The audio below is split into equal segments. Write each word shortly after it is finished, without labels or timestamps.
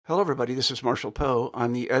Hello, everybody. This is Marshall Poe.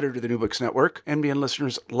 I'm the editor of the New Books Network. NBN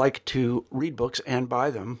listeners like to read books and buy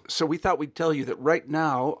them. So we thought we'd tell you that right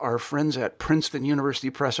now, our friends at Princeton University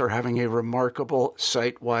Press are having a remarkable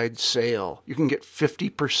site-wide sale. You can get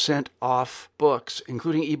 50% off books,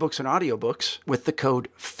 including ebooks and audiobooks, with the code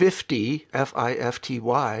 50,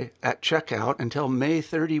 F-I-F-T-Y, at checkout until May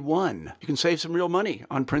 31. You can save some real money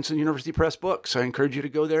on Princeton University Press books. I encourage you to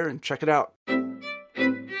go there and check it out.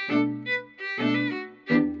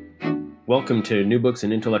 Welcome to New Books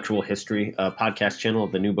in Intellectual History, a podcast channel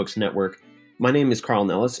of the New Books Network. My name is Carl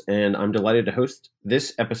Nellis, and I'm delighted to host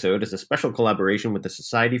this episode as a special collaboration with the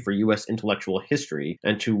Society for U.S. Intellectual History,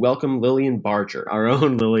 and to welcome Lillian Barger, our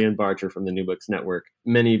own Lillian Barger from the New Books Network.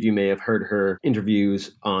 Many of you may have heard her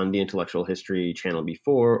interviews on the Intellectual History channel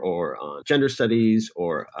before, or on Gender Studies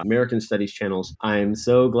or American Studies channels. I'm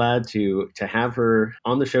so glad to have her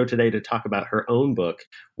on the show today to talk about her own book,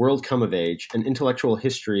 World Come of Age, An Intellectual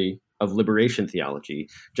History of Liberation Theology,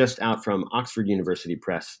 just out from Oxford University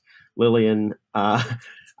Press. Lillian, I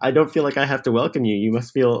don't feel like I have to welcome you. You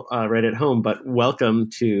must feel right at home, but welcome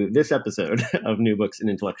to this episode of New Books in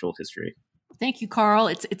Intellectual History. Thank you, Carl.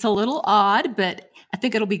 It's a little odd, but I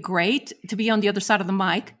think it'll be great to be on the other side of the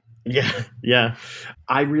mic. Yeah.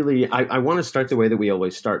 I want to start the way that we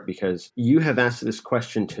always start, because you have asked this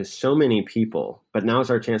question to so many people, but now is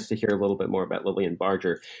our chance to hear a little bit more about Lillian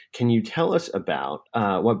Barger. Can you tell us about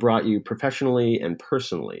what brought you professionally and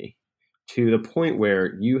personally to the point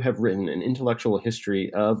where you have written an intellectual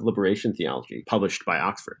history of liberation theology published by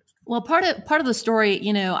Oxford? Well, part of the story,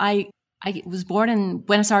 I was born in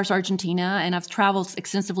Buenos Aires, Argentina, and I've traveled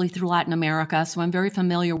extensively through Latin America, so I'm very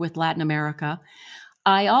familiar with Latin America.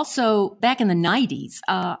 I also, back in the 90s,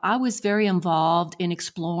 I was very involved in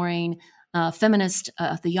exploring feminist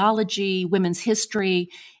theology, women's history.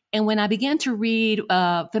 And when I began to read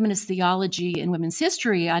feminist theology and women's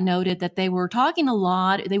history, I noted that they were talking a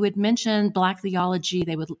lot. They would mention Black theology.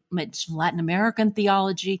 They would mention Latin American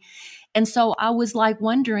theology. And so I was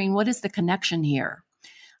wondering, what is the connection here?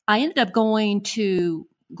 I ended up going to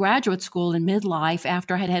graduate school in midlife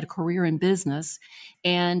after I had had a career in business,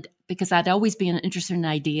 and because I'd always been interested in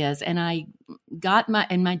ideas. And I got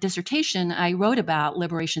in my dissertation, I wrote about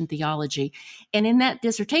liberation theology. And in that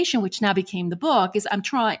dissertation, which now became the book, I've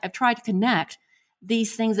tried to connect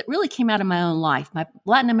these things that really came out of my own life, my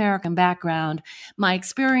Latin American background, my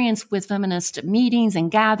experience with feminist meetings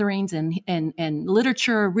and gatherings and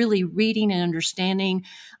literature, really reading and understanding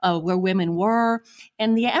where women were.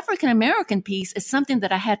 And the African American piece is something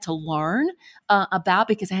that I had to learn about,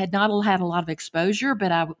 because I had not had a lot of exposure,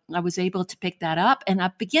 but I was able to pick that up. And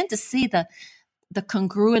I began to see the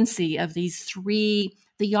congruency of these three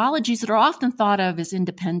theologies that are often thought of as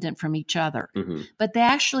independent from each other, but they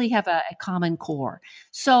actually have a common core.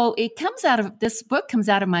 So this book comes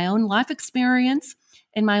out of my own life experience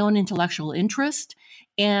and my own intellectual interest.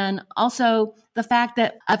 And also the fact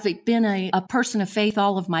that I've been a person of faith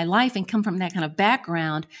all of my life and come from that kind of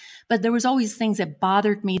background, but there was always things that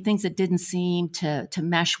bothered me, things that didn't seem to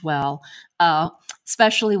mesh well,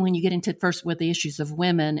 especially when you get into first with the issues of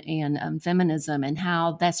women and feminism and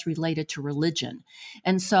how that's related to religion.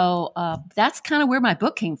 And so that's kind of where my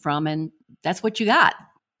book came from, and that's what you got.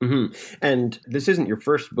 Mm-hmm. And this isn't your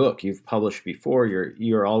first book. You've published before.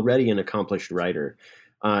 You're already an accomplished writer.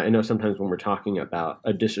 I know sometimes when we're talking about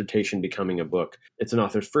a dissertation becoming a book, it's an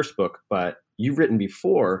author's first book, but you've written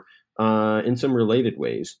before in some related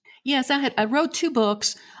ways. Yes, I wrote two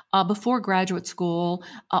books before graduate school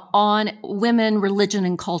on women, religion,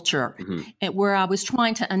 and culture, where I was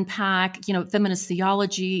trying to unpack, feminist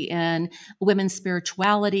theology and women's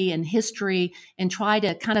spirituality and history, and try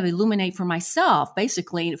to kind of illuminate for myself,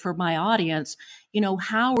 basically for my audience,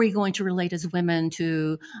 how are we going to relate as women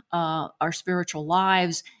to our spiritual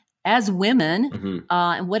lives as women,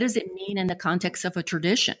 and what does it mean in the context of a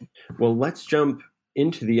tradition? Well, let's jump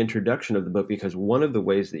into the introduction of the book, because one of the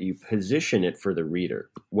ways that you position it for the reader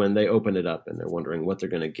when they open it up and they're wondering what they're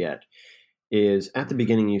going to get is at the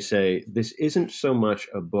beginning you say, this isn't so much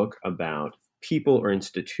a book about people or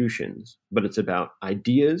institutions, but it's about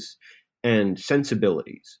ideas and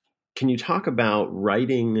sensibilities. Can you talk about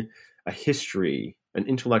writing a history, an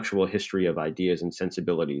intellectual history of ideas and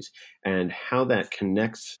sensibilities, and how that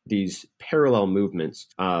connects these parallel movements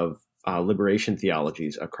of liberation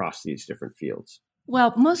theologies across these different fields?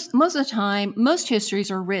 Well, most of the time, most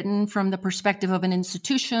histories are written from the perspective of an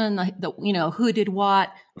institution, who did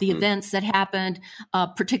what, the events that happened,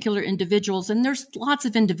 particular individuals. And there's lots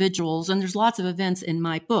of individuals and there's lots of events in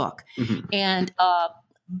my book. And,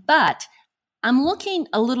 but I'm looking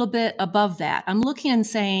a little bit above that. I'm looking and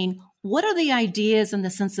saying, what are the ideas and the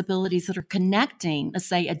sensibilities that are connecting, let's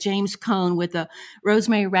say, a James Cone with a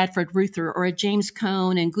Rosemary Radford Ruther or a James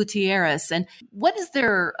Cone and Gutierrez? And what is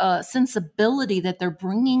their sensibility that they're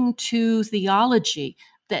bringing to theology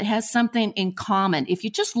that has something in common? If you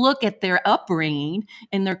just look at their upbringing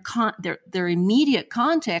and their immediate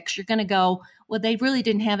context, you're going to go, well, they really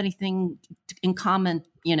didn't have anything in common,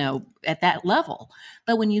 at that level.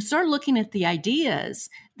 But when you start looking at the ideas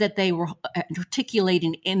that they were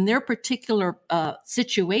articulating in their particular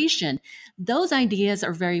situation, those ideas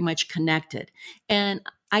are very much connected. And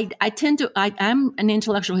I'm an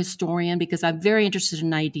intellectual historian because I'm very interested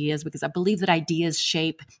in ideas, because I believe that ideas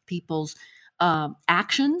shape people's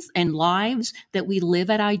actions and lives, that we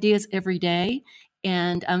live at ideas every day.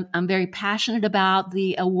 And I'm very passionate about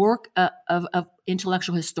the work of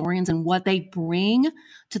intellectual historians and what they bring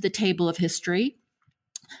to the table of history,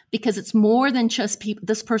 because it's more than just people.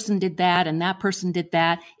 This person did that and that person did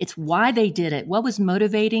that. It's why they did it. What was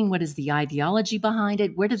motivating? What is the ideology behind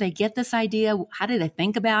it? Where did they get this idea? How did they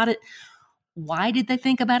think about it? Why did they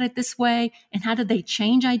think about it this way? And how did they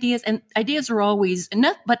change ideas? And ideas are always,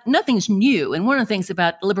 but nothing's new. And one of the things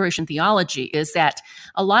about liberation theology is that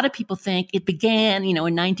a lot of people think it began, in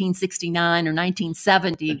 1969 or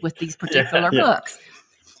 1970 with these particular books.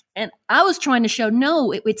 And I was trying to show,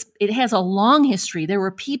 no, it has a long history. There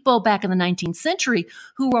were people back in the 19th century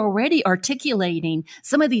who were already articulating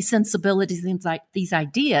some of these sensibilities, things like these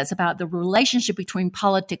ideas about the relationship between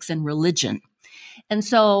politics and religion. And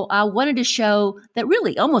so I wanted to show that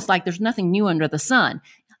really almost like there's nothing new under the sun.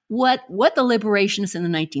 What the liberationists in the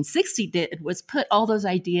 1960s did was put all those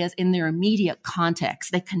ideas in their immediate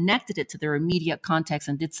context. They connected it to their immediate context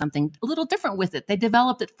and did something a little different with it. They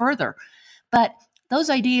developed it further. But those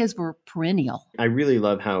ideas were perennial. I really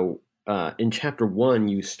love how in chapter 1,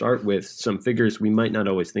 you start with some figures we might not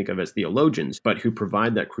always think of as theologians, but who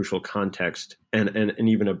provide that crucial context and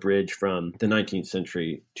even a bridge from the 19th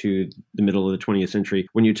century to the middle of the 20th century.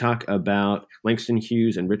 When you talk about Langston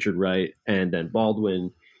Hughes and Richard Wright and then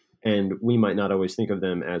Baldwin, and we might not always think of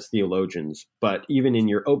them as theologians, but even in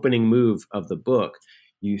your opening move of the book,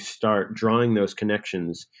 you start drawing those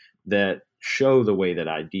connections that show the way that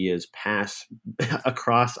ideas pass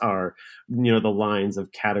across our, the lines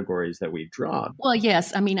of categories that we draw. Well,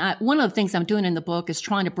 yes. I mean, one of the things I'm doing in the book is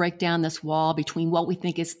trying to break down this wall between what we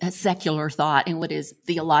think is a secular thought and what is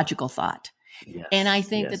theological thought. Yes, and I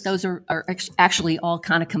think that those are actually all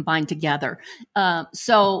kind of combined together.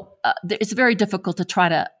 So it's very difficult to try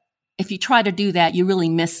to, if you try to do that, you really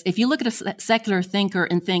miss. If you look at a secular thinker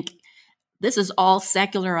and think, this is all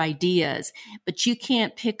secular ideas, but you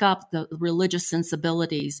can't pick up the religious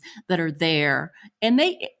sensibilities that are there. And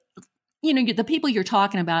they, the people you're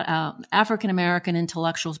talking about, African-American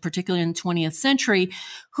intellectuals, particularly in the 20th century,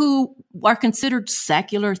 who are considered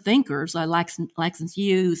secular thinkers, like Langston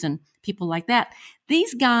Hughes and people like that.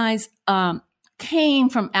 These guys came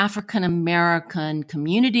from African-American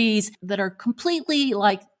communities that are completely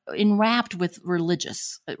enwrapped with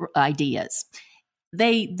religious ideas.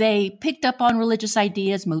 They picked up on religious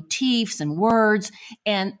ideas, motifs, and words,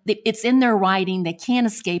 and it's in their writing. They can't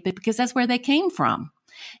escape it because that's where they came from.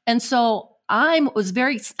 And so I'm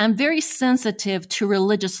very sensitive to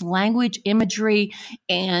religious language, imagery,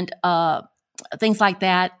 and things like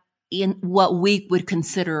that in what we would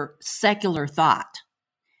consider secular thought,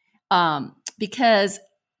 because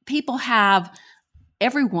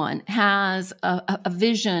everyone has a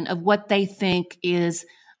vision of what they think is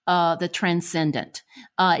the transcendent.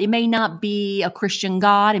 It may not be a Christian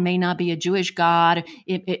God. It may not be a Jewish God.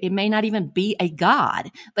 It may not even be a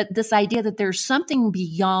God. But this idea that there's something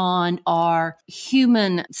beyond our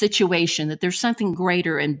human situation, that there's something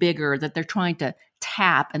greater and bigger that they're trying to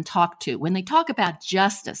tap and talk to. When they talk about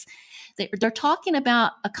justice, they're talking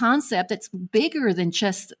about a concept that's bigger than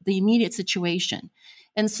just the immediate situation.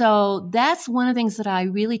 And so that's one of the things that I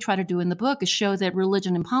really try to do in the book, is show that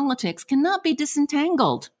religion and politics cannot be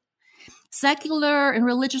disentangled. Secular and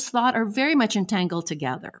religious thought are very much entangled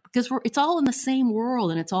together because it's all in the same world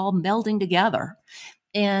and it's all melding together.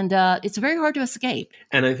 And it's very hard to escape.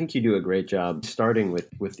 And I think you do a great job starting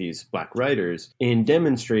with these Black writers in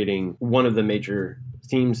demonstrating one of the major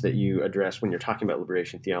themes that you address when you're talking about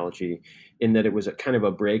liberation theology, in that it was a kind of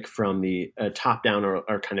a break from the top-down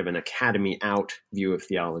or kind of an academy-out view of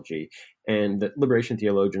theology. And that liberation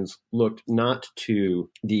theologians looked not to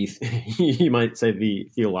the, you might say, the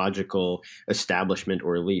theological establishment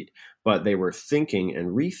or elite, but they were thinking and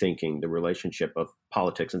rethinking the relationship of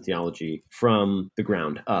politics and theology from the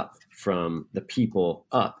ground up, from the people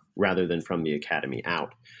up, rather than from the academy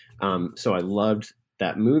out. So I loved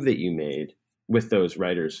that move that you made with those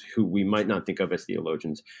writers who we might not think of as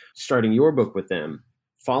theologians. Starting your book with them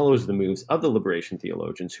follows the moves of the liberation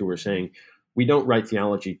theologians who were saying, we don't write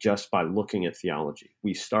theology just by looking at theology.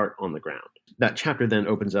 We start on the ground. That chapter then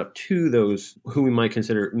opens up to those who we might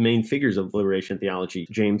consider main figures of liberation theology,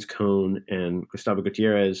 James Cone and Gustavo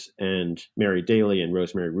Gutierrez and Mary Daly and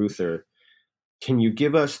Rosemary Ruther. Can you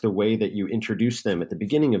give us the way that you introduce them at the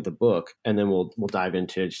beginning of the book, and then we'll dive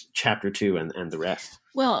into chapter 2 and the rest?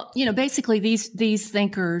 Well, basically these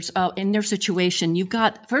thinkers in their situation, you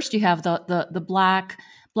have the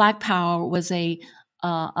Black Power was a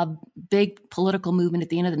big political movement at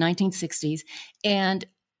the end of the 1960s, and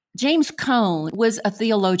James Cone was a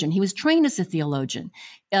theologian. He was trained as a theologian.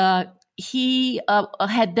 He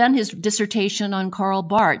had done his dissertation on Karl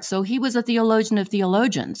Barth, so he was a theologian of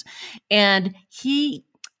theologians, and he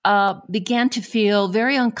began to feel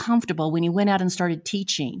very uncomfortable when he went out and started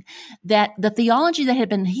teaching that the theology that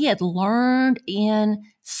he had learned in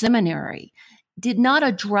seminary did not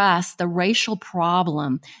address the racial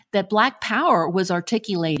problem that Black Power was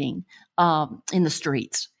articulating in the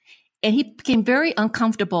streets. And he became very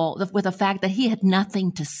uncomfortable with the fact that he had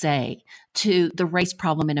nothing to say to the race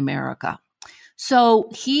problem in America. So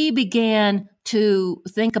he began to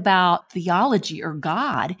think about theology or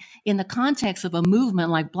God in the context of a movement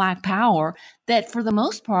like Black Power that for the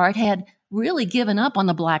most part had really given up on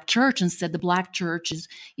the Black church and said the Black church is,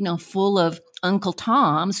 full of Uncle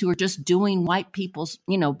Toms who are just doing white people's,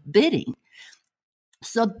 bidding.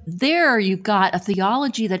 So there you've got a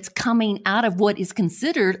theology that's coming out of what is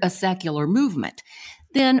considered a secular movement.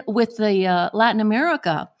 Then with the Latin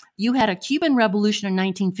America, you had a Cuban revolution in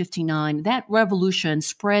 1959. That revolution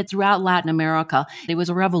spread throughout Latin America. It was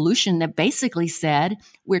a revolution that basically said,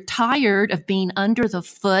 we're tired of being under the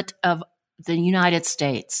foot of the United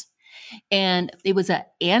States. And it was an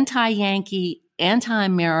anti-Yankee,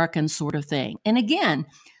 anti-American sort of thing. And again,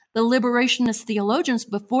 the liberationist theologians,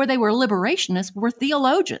 before they were liberationists, were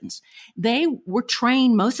theologians. They were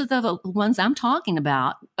trained, most of the ones I'm talking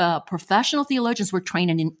about, professional theologians were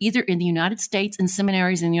trained either in the United States, in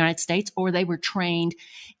seminaries in the United States, or they were trained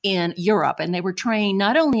in Europe. And they were trained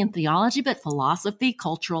not only in theology, but philosophy,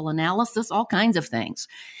 cultural analysis, all kinds of things.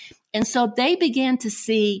 And so they began to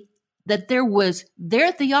see that there was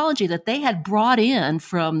their theology that they had brought in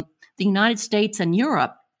from the United States and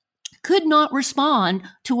Europe could not respond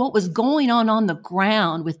to what was going on the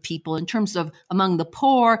ground with people in terms of among the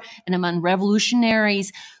poor and among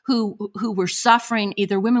revolutionaries who were suffering.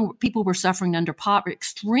 Either people were suffering under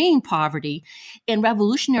extreme poverty, and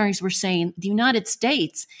revolutionaries were saying the United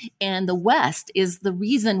States and the West is the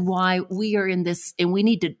reason why we are in this, and we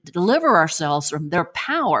need to deliver ourselves from their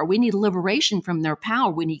power. We need liberation from their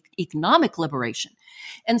power. We need economic liberation.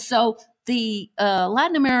 And so the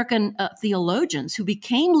Latin American theologians who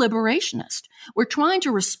became liberationist were trying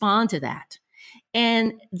to respond to that.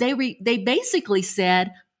 And they basically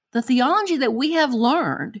said, the theology that we have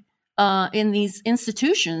learned in these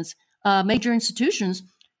institutions, major institutions,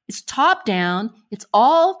 is top down. It's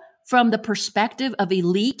all from the perspective of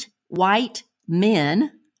elite white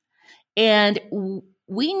men. And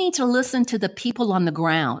we need to listen to the people on the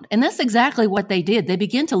ground. And that's exactly what they did. They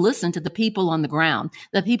began to listen to the people on the ground,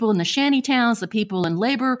 the people in the shanty towns, the people in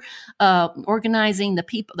labor organizing,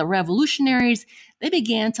 the revolutionaries. They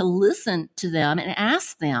began to listen to them and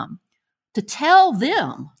ask them to tell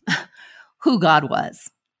them who God was.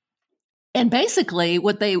 And basically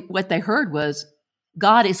what they heard was,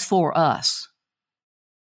 God is for us.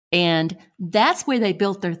 And that's where they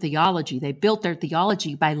built their theology. They built their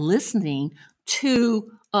theology by listening to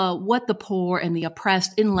what the poor and the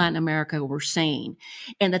oppressed in Latin America were saying,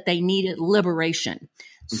 and that they needed liberation.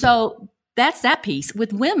 Mm-hmm. So that's that piece.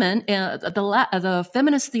 With women, the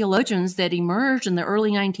feminist theologians that emerged in the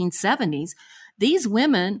early 1970s, these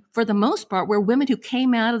women, for the most part, were women who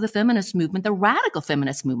came out of the feminist movement, the radical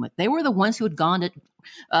feminist movement. They were the ones who had gone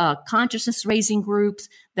to consciousness-raising groups.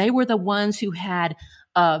 They were the ones who had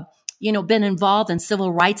been involved in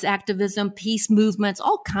civil rights activism, peace movements,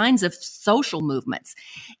 all kinds of social movements.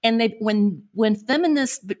 And when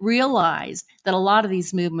feminists realized that a lot of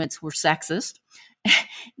these movements were sexist,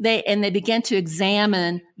 they began to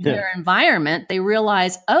examine their environment, they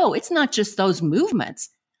realized, it's not just those movements.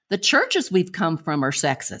 The churches we've come from are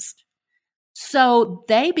sexist. So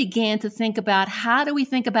they began to think about, how do we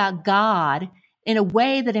think about God in a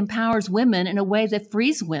way that empowers women, in a way that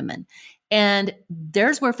frees women? And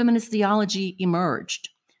there's where feminist theology emerged.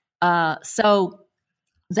 So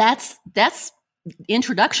that's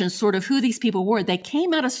introduction, sort of who these people were. They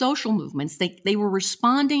came out of social movements. They were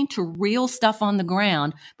responding to real stuff on the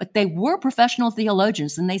ground, but they were professional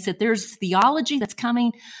theologians. And they said there's theology that's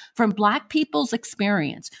coming from Black people's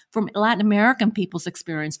experience, from Latin American people's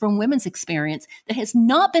experience, from women's experience that has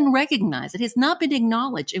not been recognized. It has not been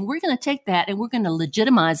acknowledged. And we're going to take that and we're going to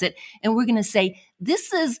legitimize it. And we're going to say,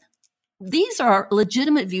 these are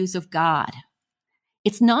legitimate views of God.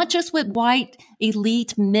 It's not just what white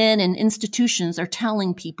elite men and institutions are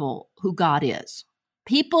telling people who God is.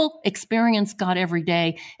 People experience God every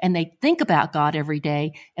day and they think about God every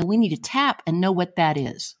day, and we need to tap and know what that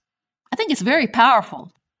is. I think it's very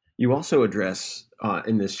powerful. You also address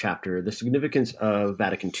in this chapter the significance of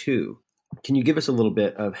Vatican II. Can you give us a little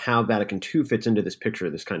bit of how Vatican II fits into this picture,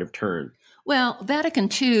 this kind of turn? Well, Vatican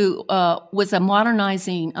II was a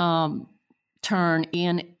modernizing turn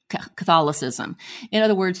in Catholicism. In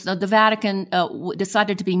other words, the Vatican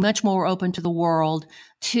decided to be much more open to the world,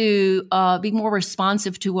 to be more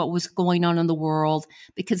responsive to what was going on in the world,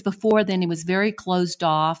 because before then it was very closed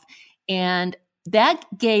off. And that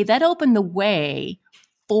opened the way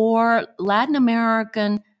for Latin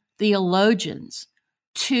American theologians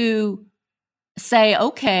to say,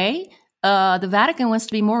 okay, the Vatican wants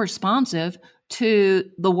to be more responsive to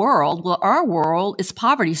the world. Well, our world is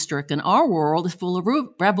poverty-stricken. Our world is full of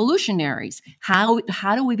revolutionaries. How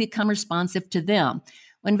do we become responsive to them?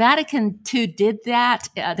 When Vatican II did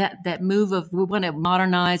that move of we want to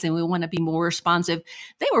modernize and we want to be more responsive,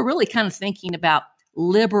 they were really kind of thinking about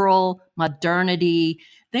liberal modernity.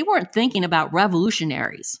 They weren't thinking about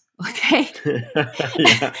revolutionaries. Okay.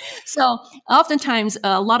 Yeah. So oftentimes,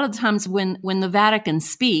 a lot of the times when the Vatican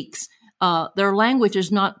speaks, their language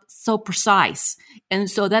is not so precise. And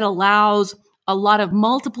so that allows a lot of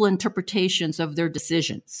multiple interpretations of their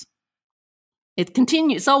decisions. It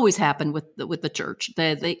continues. It's always happened with the church.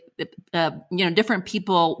 Different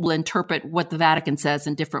people will interpret what the Vatican says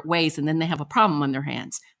in different ways, and then they have a problem on their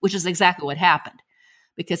hands, which is exactly what happened,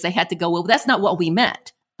 because they had to go, well, that's not what we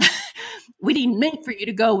meant. We didn't mean for you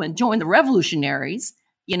to go and join the revolutionaries.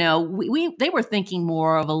 They were thinking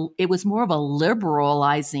it was more of a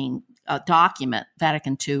liberalizing document,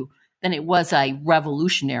 Vatican II, than it was a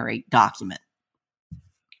revolutionary document.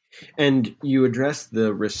 And you address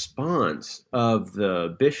the response of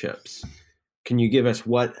the bishops. Can you give us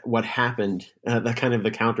what happened, the kind of the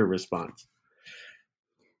counter response?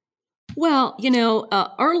 Well,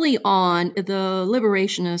 early on, the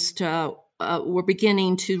liberationists were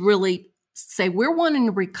beginning to really say, we're wanting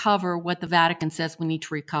to recover what the Vatican says we need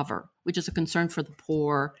to recover, which is a concern for the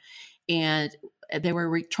poor. And they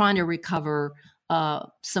were trying to recover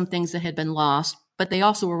some things that had been lost, but they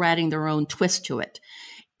also were adding their own twist to it.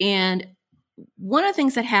 And one of the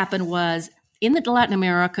things that happened was in Latin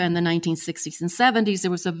America in the 1960s and 70s, there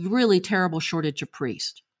was a really terrible shortage of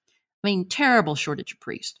priests. Terrible shortage of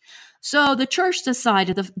priests. So the church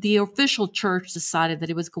decided, the official church decided that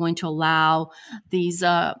it was going to allow these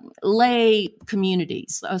lay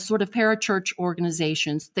communities, sort of parachurch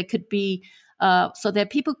organizations that could be, so that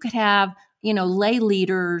people could have, lay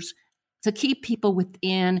leaders to keep people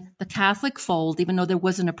within the Catholic fold, even though there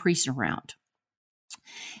wasn't a priest around.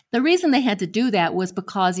 The reason they had to do that was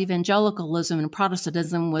because evangelicalism and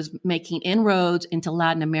Protestantism was making inroads into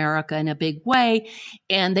Latin America in a big way.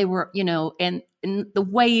 And they were, and the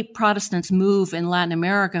way Protestants move in Latin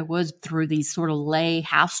America was through these sort of lay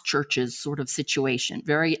house churches sort of situation,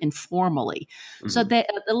 very informally. Mm-hmm. So the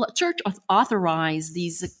church authorized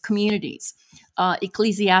these communities,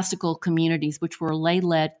 ecclesiastical communities, which were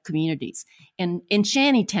lay-led communities, in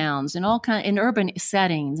shanty towns, in urban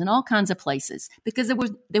settings, and all kinds of places, because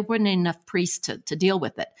there weren't enough priests to deal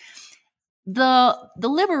with it. The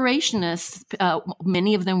liberationists,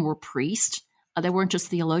 many of them were priests. They weren't just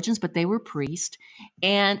theologians, but they were priests,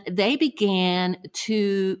 and they began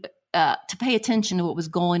to pay attention to what was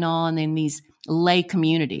going on in these lay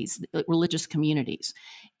communities, religious communities.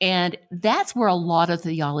 And that's where a lot of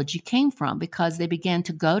theology came from, because they began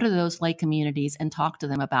to go to those lay communities and talk to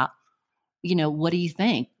them about, what do you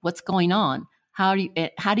think? What's going on? How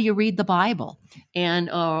do you read the Bible? And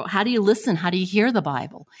how do you listen? How do you hear the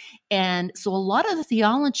Bible? And so a lot of the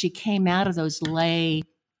theology came out of those lay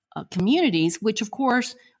communities, which, of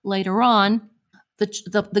course, later on,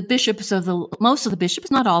 the bishops most of the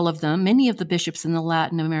bishops, not all of them, many of the bishops in the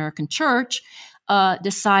Latin American church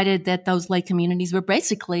decided that those lay communities were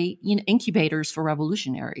basically incubators for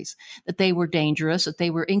revolutionaries, that they were dangerous, that they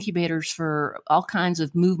were incubators for all kinds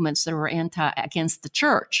of movements that were against the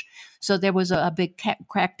church. So there was a big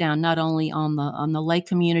crackdown not only on the lay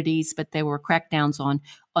communities, but there were crackdowns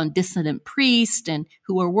on dissident priests and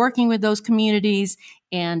who were working with those communities.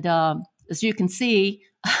 And as you can see,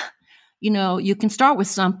 you can start with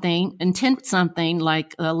something, intend something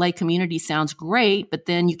like lay community sounds great, but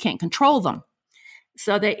then you can't control them.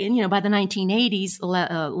 So that, by the 1980s,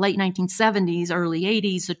 late 1970s, early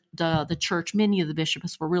 80s, the church, many of the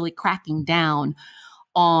bishops were really cracking down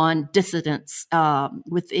on dissidents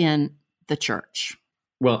within the church.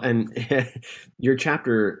 Well, and your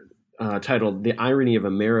chapter titled "The Irony of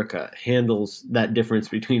America" handles that difference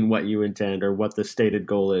between what you intend or what the stated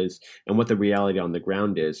goal is and what the reality on the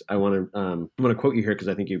ground is. I want to quote you here because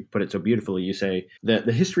I think you put it so beautifully. You say that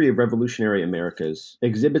the history of revolutionary Americas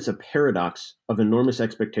exhibits a paradox of enormous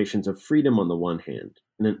expectations of freedom on the one hand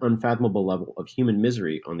and an unfathomable level of human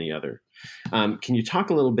misery on the other. Can you talk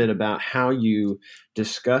a little bit about how you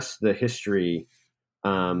discuss the history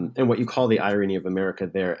and what you call the irony of America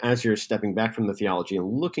there, as you're stepping back from the theology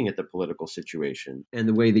and looking at the political situation and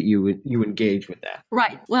the way that you engage with that?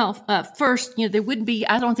 Right. Well, first, I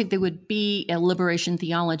don't think there would be a liberation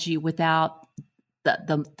theology without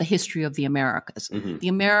the history of the Americas. Mm-hmm. The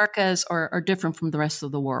Americas are different from the rest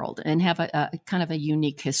of the world and have a kind of a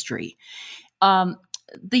unique history.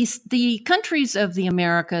 The countries of the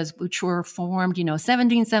Americas, which were formed,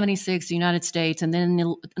 1776, the United States, and then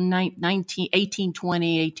in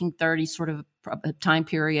 1820, 1830 sort of a time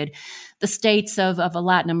period, the states of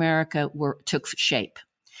Latin America took shape.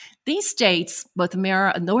 These states, both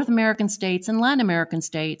North American states and Latin American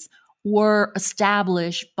states, were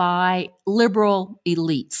established by liberal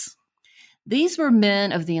elites. These were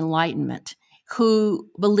men of the Enlightenment who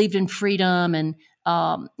believed in freedom and,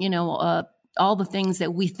 all the things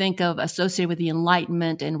that we think of associated with the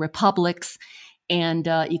Enlightenment and republics and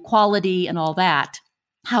equality and all that.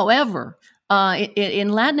 However, in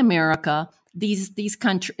Latin America, these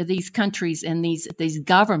countries and these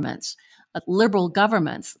governments, liberal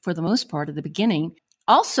governments, for the most part at the beginning,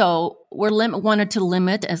 also wanted to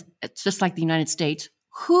limit, just like the United States,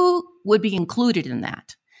 who would be included in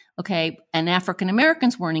that. Okay, and African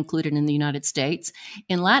Americans weren't included in the United States.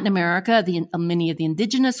 In Latin America, many of the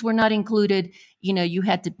indigenous were not included. You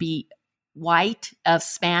had to be white of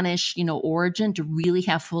Spanish, origin to really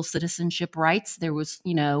have full citizenship rights. There was,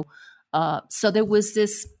 so there was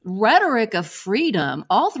this rhetoric of freedom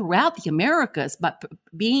all throughout the Americas, but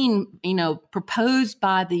being, proposed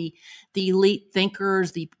by the elite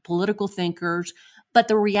thinkers, the political thinkers. But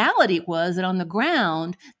the reality was that on the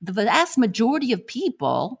ground, the vast majority of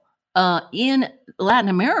people in Latin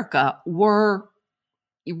America were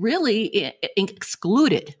really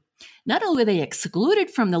excluded. Not only were they excluded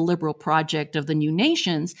from the liberal project of the new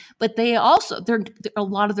nations, but they also, a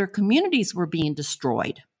lot of their communities were being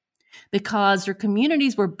destroyed because their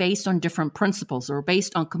communities were based on different principles. They were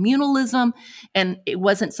based on communalism, and it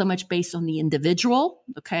wasn't so much based on the individual,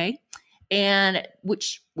 okay, and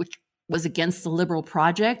which was against the liberal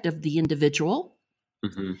project of the individual.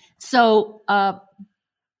 Mm-hmm. So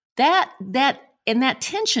that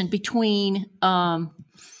tension between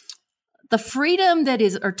the freedom that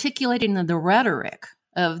is articulated in the rhetoric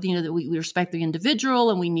of that we respect the individual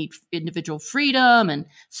and we need individual freedom and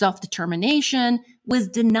self-determination was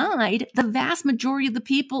denied the vast majority of the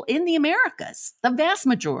people in the Americas, the vast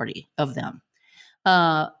majority of them,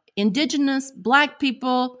 indigenous, Black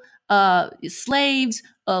people, slaves,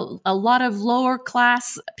 a lot of lower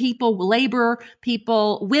class people, labor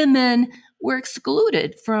people, women were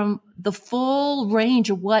excluded from the full range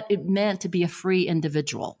of what it meant to be a free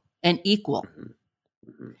individual and equal.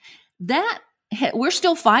 Mm-hmm. That we're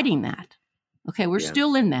still fighting that. Okay, we're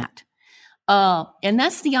still in that. And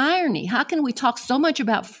that's the irony. How can we talk so much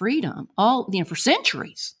about freedom for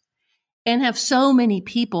centuries and have so many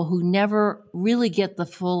people who never really get the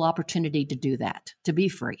full opportunity to do that, to be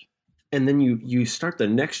free? And then you start the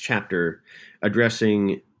next chapter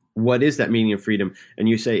addressing what is that meaning of freedom, and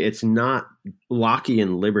you say it's not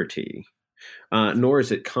Lockean liberty, nor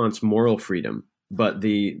is it Kant's moral freedom, but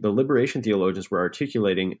the liberation theologians were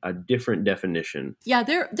articulating a different definition. Yeah,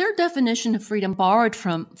 their definition of freedom borrowed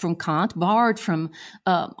from Kant, borrowed from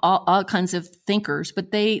all kinds of thinkers,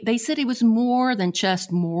 but they said it was more than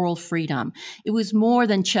just moral freedom. It was more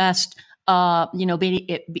than just moral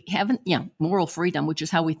freedom, which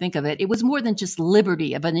is how we think of it. It was more than just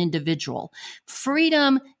liberty of an individual.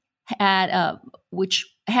 Freedom which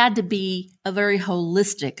had to be a very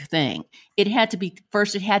holistic thing. It had to be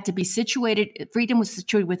situated, freedom was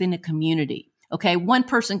situated within a community. Okay. One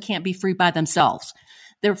person can't be free by themselves.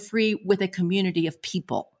 They're free with a community of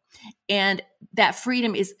people. And that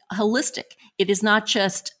freedom is holistic. It's not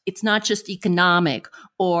just economic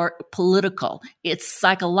or political. It's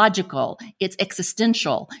psychological. It's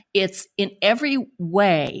existential. It's in every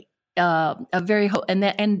way and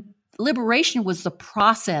liberation was the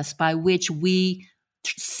process by which we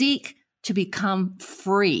seek to become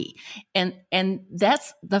free. And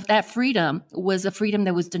that freedom was a freedom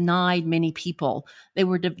that was denied many people. They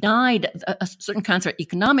were denied a certain kinds of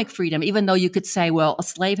economic freedom, even though you could say, well, a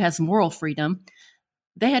slave has moral freedom.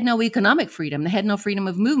 They had no economic freedom. They had no freedom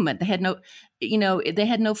of movement. They had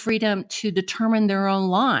no freedom to determine their own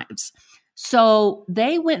lives. So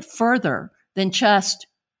they went further than just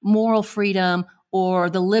moral freedom or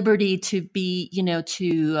the liberty to be,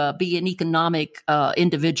 be an economic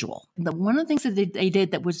individual. One of the things that they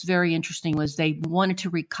did that was very interesting was they wanted to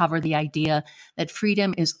recover the idea that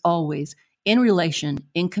freedom is always in relation,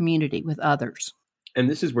 in community with others. And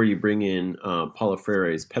this is where you bring in Paulo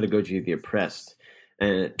Freire's Pedagogy of the Oppressed.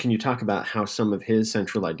 Can you talk about how some of his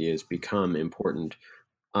central ideas become important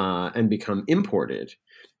and become imported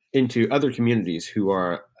into other communities who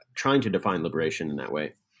are trying to define liberation in that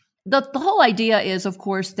way? The whole idea is, of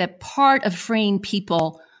course, that part of freeing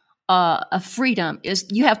people of freedom is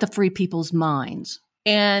you have to free people's minds.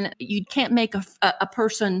 And you can't make a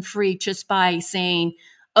person free just by saying,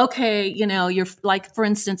 okay, you're like, for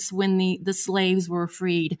instance, when the slaves were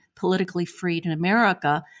freed, politically freed in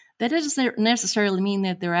America, that doesn't necessarily mean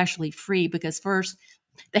that they're actually free, because first,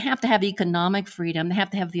 they have to have economic freedom. They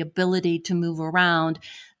have to have the ability to move around.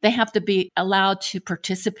 They have to be allowed to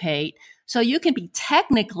participate. So you can be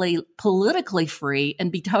technically politically free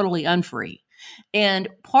and be totally unfree. And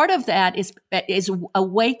part of that is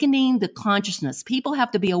awakening the consciousness. People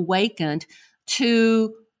have to be awakened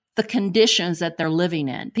to the conditions that they're living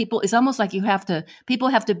in. It's almost like people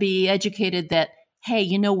have to be educated that, hey,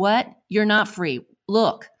 you know what? You're not free.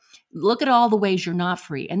 Look at all the ways you're not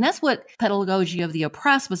free. And that's what Pedagogy of the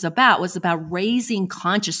Oppressed was about raising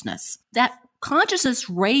consciousness. That consciousness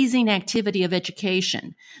raising activity of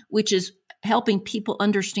education, which is helping people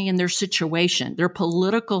understand their situation, their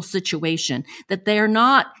political situation, that they're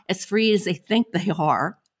not as free as they think they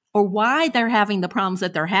are, or why they're having the problems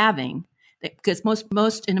that they're having. Because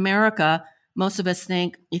most in America, most of us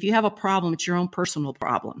think if you have a problem, it's your own personal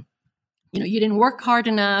problem. You didn't work hard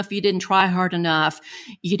enough. You didn't try hard enough.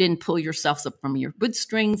 You didn't pull yourself up from your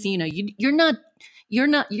bootstrings. You're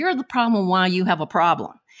the problem why you have a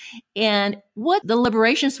problem. And what the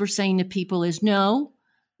liberationists were saying to people is, no,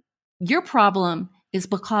 your problem is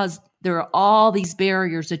because there are all these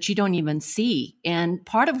barriers that you don't even see. And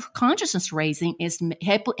part of consciousness raising is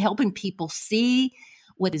helping people see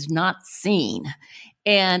what is not seen.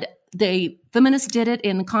 And the feminists did it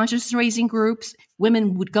in consciousness raising groups.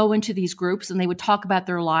 Women would go into these groups and they would talk about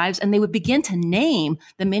their lives, and they would begin to name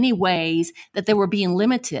the many ways that they were being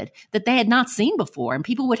limited that they had not seen before. And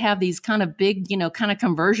people would have these kind of big, kind of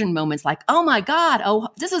conversion moments like, oh my God,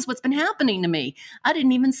 this is what's been happening to me. I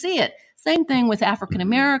didn't even see it. Same thing with African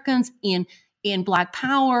Americans in Black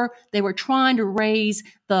Power. They were trying to raise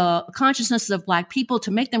the consciousness of Black people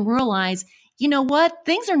to make them realize, you know what?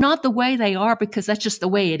 Things are not the way they are because that's just the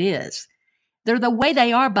way it is. They're the way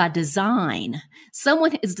they are by design.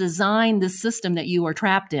 Someone has designed the system that you are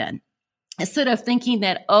trapped in. Instead of thinking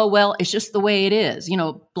that, oh, well, it's just the way it is.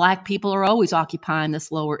 Black people are always occupying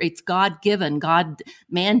this lower. It's God-given. God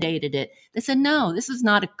mandated it. They said, no, this is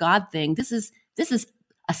not a God thing. This is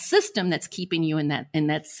a system that's keeping you in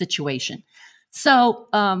that situation. So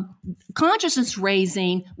consciousness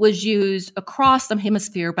raising was used across the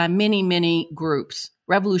hemisphere by many, many groups,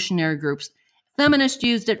 revolutionary groups. Feminists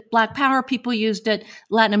used it. Black Power people used it.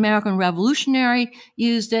 Latin American Revolutionary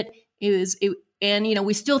used it. And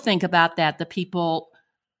we still think about that. The people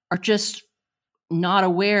are just not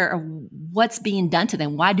aware of what's being done to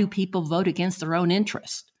them. Why do people vote against their own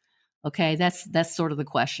interest? Okay, that's sort of the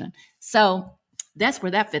question. So that's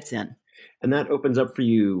where that fits in. And that opens up for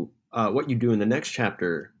you what you do in the next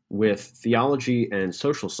chapter with theology and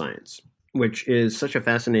social science, which is such a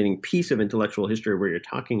fascinating piece of intellectual history where you're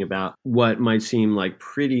talking about what might seem like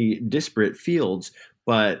pretty disparate fields,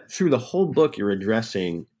 but through the whole book, you're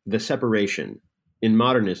addressing the separation in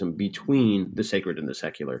modernism between the sacred and the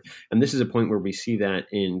secular. And this is a point where we see that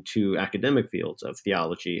into academic fields of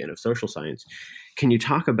theology and of social science. Can you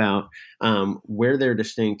talk about where they're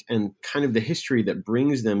distinct and kind of the history that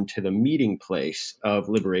brings them to the meeting place of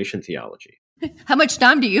liberation theology? How much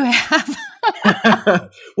time do you have?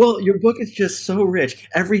 Well, your book is just so rich.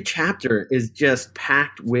 Every chapter is just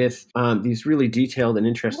packed with these really detailed and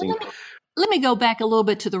interesting... Let me go back a little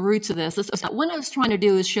bit to the roots of this. What I was trying to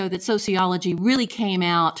do is show that sociology really came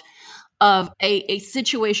out of a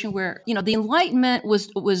situation where, the Enlightenment was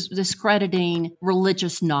discrediting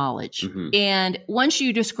religious knowledge. Mm-hmm. And once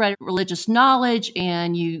you discredit religious knowledge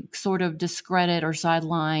and you sort of discredit or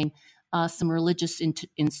sideline some religious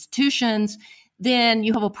institutions, then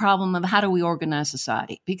you have a problem of how do we organize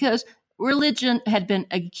society? Because religion had been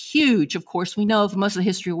a huge, of course, we know from most of the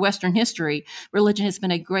history of Western history, religion has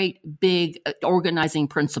been a great big organizing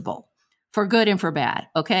principle for good and for bad,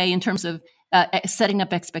 okay, in terms of setting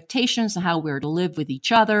up expectations of how we're to live with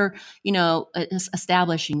each other,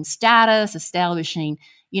 establishing status, establishing,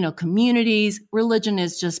 communities. Religion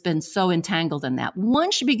has just been so entangled in that.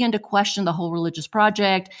 Once you begin to question the whole religious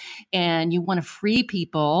project and you want to free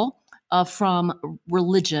people from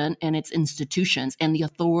religion and its institutions and the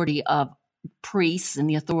authority of priests and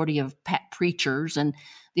the authority of preachers and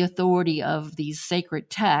the authority of these sacred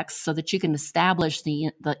texts so that you can establish the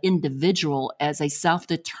individual as a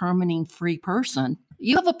self-determining free person,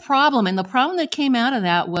 you have a problem. And the problem that came out of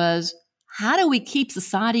that was, how do we keep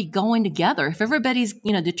society going together? If everybody's,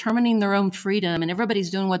 determining their own freedom and everybody's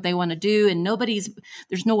doing what they want to do and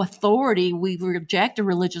there's no authority, we reject a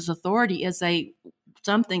religious authority as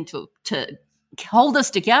something to hold us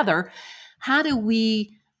together. How do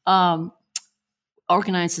we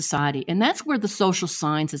organize society? And that's where the social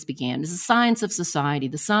sciences began. It's the science of society,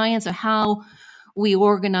 the science of how we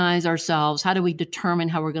organize ourselves. How do we determine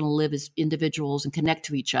how we're going to live as individuals and connect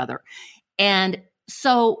to each other? And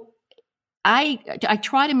so I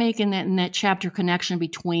try to make in that chapter connection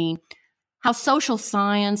between how social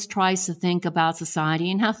science tries to think about society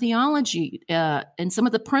and how theology and some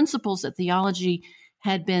of the principles that theology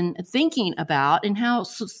had been thinking about, and how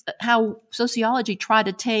sociology tried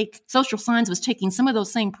to take, social science was taking some of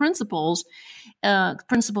those same principles,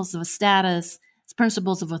 principles of status,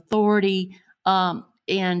 principles of authority, and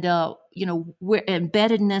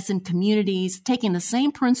embeddedness in communities, taking the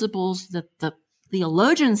same principles that the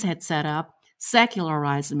theologians had set up,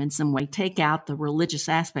 secularize them in some way, take out the religious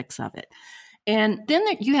aspects of it. And then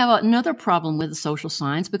you have another problem with the social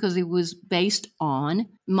science because it was based on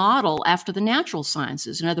model after the natural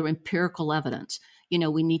sciences and other empirical evidence.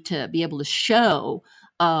 We need to be able to show,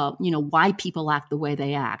 why people act the way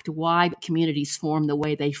they act, why communities form the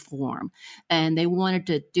way they form. And they wanted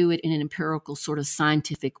to do it in an empirical sort of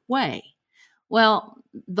scientific way. Well,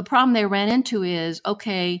 the problem they ran into is,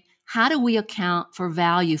 okay, how do we account for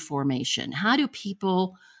value formation? How do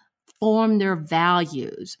people form their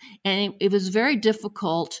values? And it was very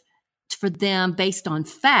difficult for them, based on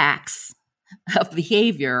facts of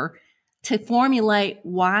behavior, to formulate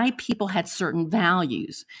why people had certain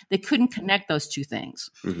values. They couldn't connect those two things.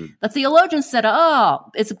 Mm-hmm. The theologians said,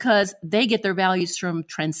 it's because they get their values from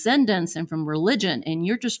transcendence and from religion, and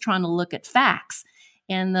you're just trying to look at facts.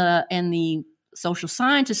 And the social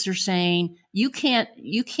scientists are saying, you can't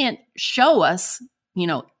show us,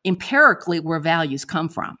 empirically where values come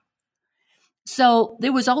from. So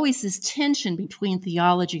there was always this tension between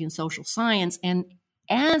theology and social science. And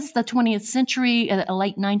as the 20th century,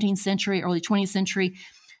 late 19th century, early 20th century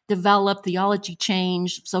developed, theology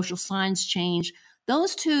changed, social science changed,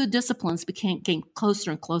 those two disciplines came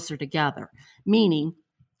closer and closer together, meaning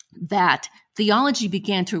that theology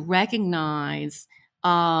began to recognize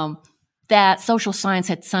that social science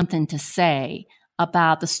had something to say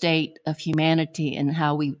about the state of humanity and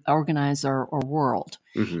how we organize our world.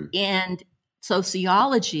 Mm-hmm. And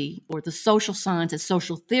sociology, or the social sciences,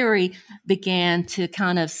 social theory, began to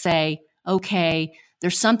kind of say, okay,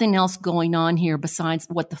 there's something else going on here besides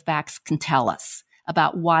what the facts can tell us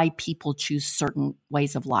about why people choose certain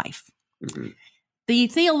ways of life. Mm-hmm.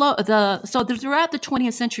 So throughout the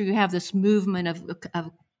 20th century, you have this movement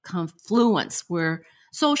of confluence where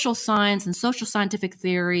social science and social scientific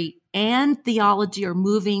theory and theology are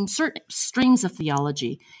moving, certain streams of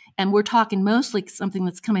theology. And we're talking mostly something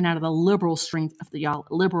that's coming out of the liberal stream of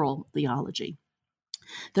liberal theology.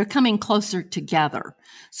 They're coming closer together.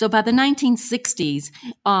 So by the 1960s,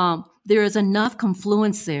 there is enough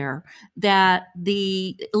confluence there that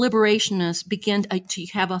the liberationists begin to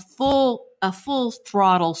have a full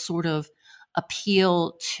throttle sort of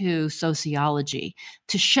appeal to sociology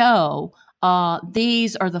to show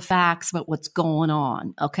these are the facts about what's going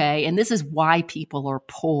on, okay? And this is why people are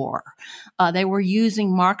poor. They were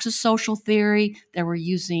using Marxist social theory. They were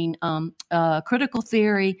using critical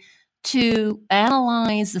theory to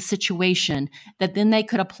analyze the situation that then they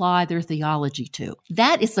could apply their theology to.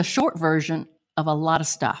 That is the short version of a lot of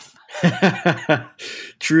stuff.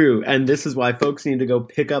 True. And this is why folks need to go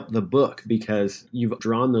pick up the book, because you've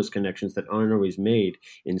drawn those connections that aren't always made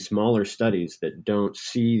in smaller studies that don't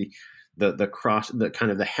see the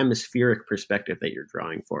kind of the hemispheric perspective that you're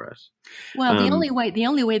drawing for us. Well, the only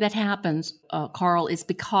way that happens, Carl, is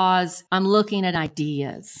because I'm looking at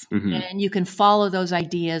ideas, mm-hmm. and you can follow those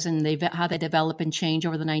ideas and how they develop and change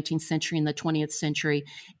over the 19th century and the 20th century,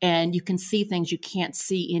 and you can see things you can't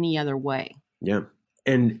see any other way. Yeah.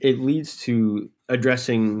 And it leads to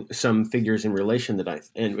addressing some figures in relation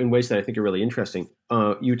and in ways that I think are really interesting.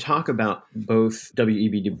 You talk about both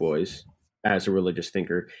W.E.B. Du Bois as a religious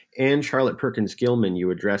thinker and Charlotte Perkins Gilman. You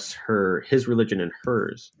address his religion and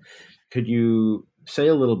hers. Could you say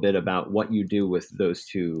a little bit about what you do with those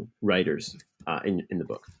two writers in the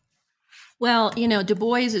book? Well, Du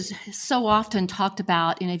Bois is so often talked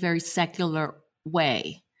about in a very secular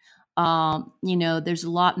way. There's a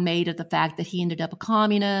lot made of the fact that he ended up a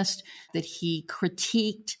communist, that he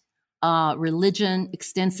critiqued religion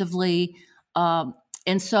extensively.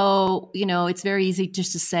 And so, it's very easy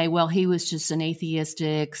just to say, well, he was just an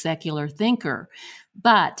atheistic, secular thinker.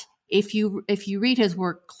 But if you read his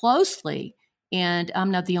work closely, and I'm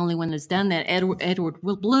not the only one that's done that, Edward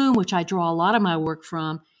Bloom, which I draw a lot of my work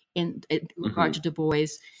from in regard to Du Bois,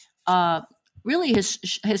 really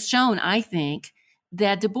has shown, I think,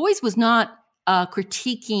 that Du Bois was not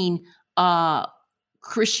critiquing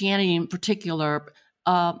Christianity in particular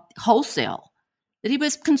wholesale, that he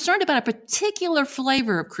was concerned about a particular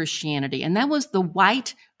flavor of Christianity, and that was the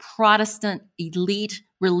white Protestant elite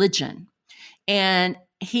religion. And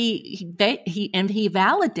he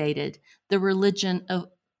validated the religion of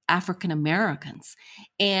African Americans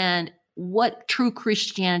and what true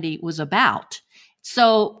Christianity was about.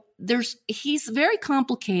 So he's very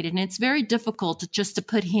complicated, and it's very difficult to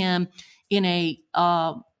put him in a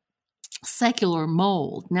secular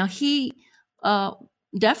mold. Now, he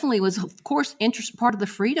definitely was, of course, part of the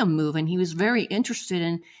freedom movement. He was very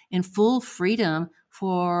interested in full freedom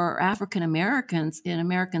for African Americans in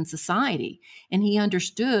American society, and he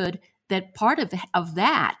understood that part of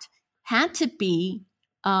that had to be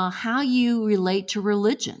how you relate to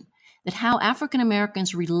religion, that how African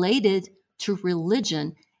Americans related to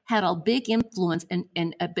religion had a big influence, and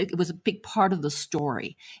it was a big part of the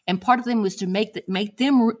story. And part of them was to make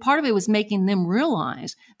them. Part of it was making them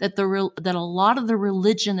realize that that a lot of the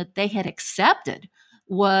religion that they had accepted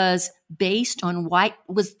was based on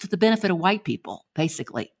was to the benefit of white people,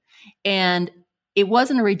 basically. And it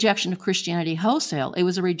wasn't a rejection of Christianity wholesale. It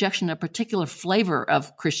was a rejection of a particular flavor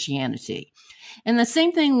of Christianity. And the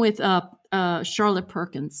same thing with Charlotte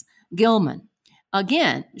Perkins Gilman.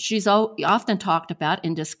 Again, she's often talked about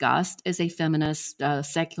and discussed as a feminist,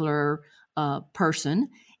 secular person.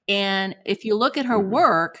 And if you look at her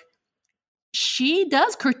work, she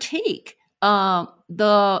does critique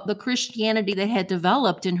the Christianity that had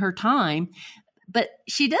developed in her time, but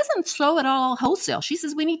she doesn't throw it all wholesale. She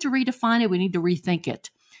says we need to redefine it. We need to rethink it.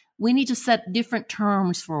 We need to set different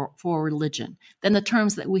terms for religion than the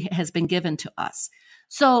terms that has been given to us.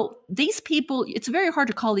 So these people, it's very hard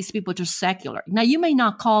to call these people just secular. Now, you may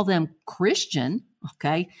not call them Christian,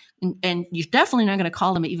 okay, and you're definitely not going to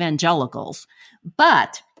call them evangelicals,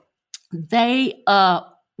 but they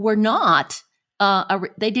were not.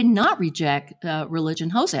 They did not reject religion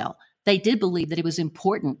wholesale. They did believe that it was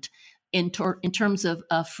important in terms of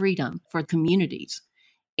freedom for communities.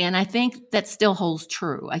 And I think that still holds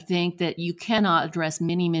true. I think that you cannot address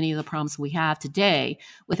many of the problems we have today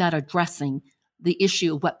without addressing the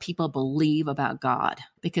issue of what people believe about God,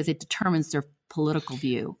 because it determines their political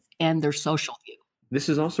view and their social view. This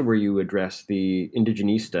is also where you address the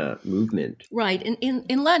indigenista movement. Right.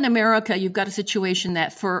 In Latin America, you've got a situation that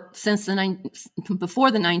before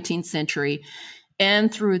the 19th century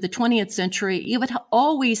and through the 20th century, you would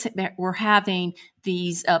always were having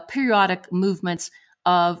these periodic movements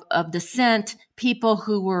of dissent, people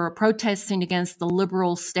who were protesting against the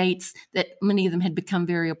liberal states, that many of them had become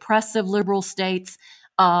very oppressive liberal states.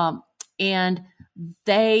 And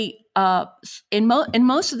they, in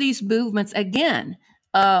most of these movements, again,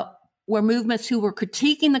 were movements who were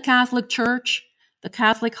critiquing the Catholic Church, the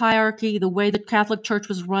Catholic hierarchy, the way the Catholic Church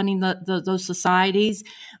was running those societies.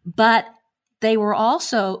 But they were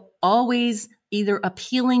also always either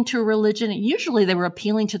appealing to religion, and usually they were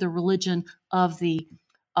appealing to the religion of the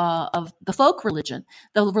folk religion,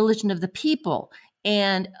 the religion of the people,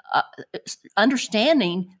 and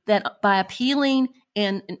understanding that by appealing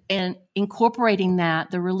and incorporating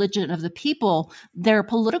the religion of the people, their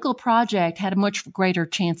political project had a much greater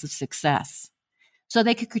chance of success. So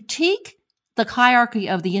they could critique the hierarchy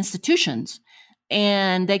of the institutions,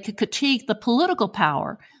 and they could critique the political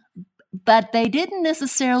power, but they didn't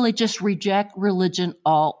necessarily just reject religion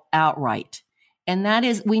all outright. And that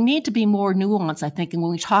is, we need to be more nuanced, I think,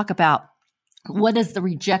 when we talk about what does the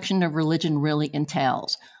rejection of religion really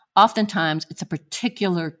entails. Oftentimes, it's a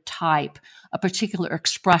particular type, a particular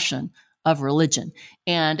expression of religion.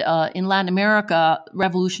 And in Latin America,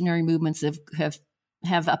 revolutionary movements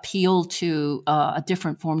have appealed to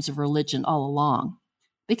different forms of religion all along,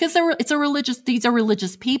 because these are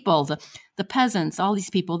religious people, the peasants, all these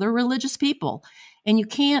people, they're religious people. And you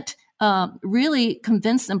can't really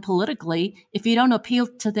convince them politically if you don't appeal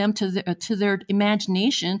to them, to their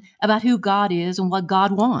imagination about who God is and what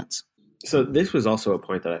God wants. So this was also a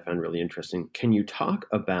point that I found really interesting. Can you talk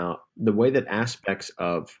about the way that aspects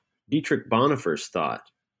of Dietrich Bonhoeffer's thought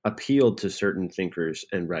appealed to certain thinkers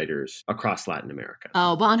and writers across Latin America?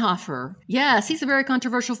 Oh, Bonhoeffer. Yes, he's a very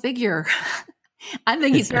controversial figure. I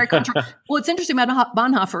think he's very controversial. What's interesting about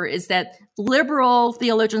Bonhoeffer is that liberal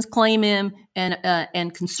theologians claim him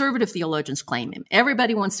and conservative theologians claim him.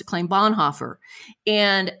 Everybody wants to claim Bonhoeffer.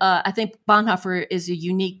 And I think Bonhoeffer is a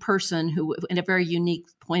unique person who, in a very unique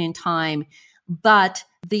point in time. But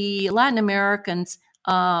the Latin Americans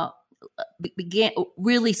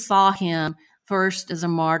really saw him first as a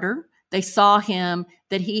martyr. They saw him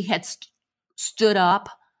that he had stood up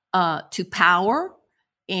to power.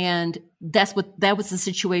 And that was the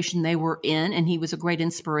situation they were in, and he was a great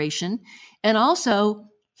inspiration. And also,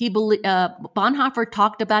 Bonhoeffer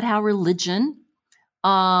talked about how religion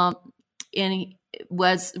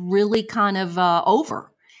was really kind of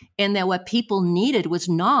over, and that what people needed was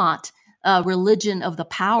not a religion of the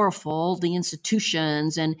powerful, the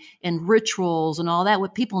institutions and rituals and all that.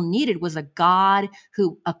 What people needed was a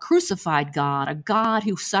crucified God, a God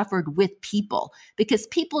who suffered with people, because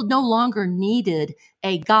people no longer needed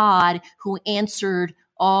a God who answered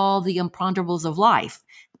all the imponderables of life.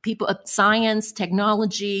 Science,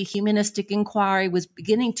 technology, humanistic inquiry was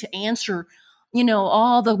beginning to answer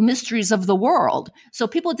all the mysteries of the world. So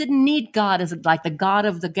people didn't need God as like the God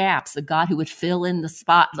of the gaps, the God who would fill in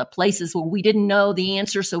the places where we didn't know the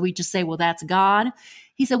answer. So we just say, well, that's God.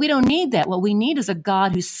 He said, we don't need that. What we need is a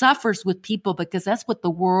God who suffers with people, because that's what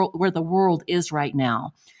where the world is right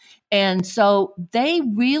now. And so they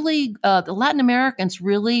really, the Latin Americans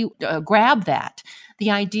really grabbed that.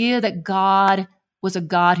 The idea that God was a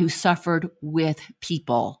God who suffered with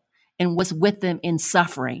people and was with them in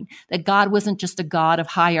suffering, that God wasn't just a God of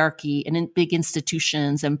hierarchy and in big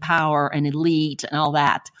institutions and power and elite and all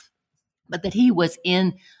that, but that he was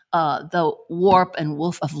in the warp and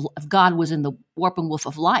woof of God was in the warp and woof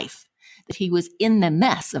of life, that he was in the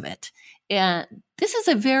mess of it. And this is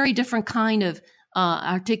a very different kind of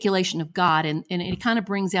articulation of God, and it kind of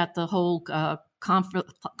brings out the whole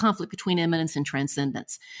conflict between immanence and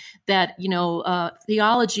transcendence. That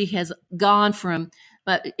theology has gone from,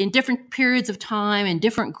 but in different periods of time and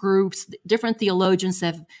different groups, different theologians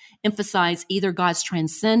have emphasized either God's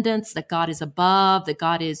transcendence, that God is above, that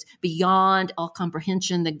God is beyond all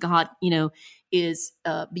comprehension, that God, is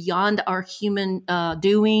beyond our human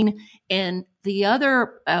doing. And the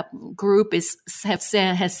other group has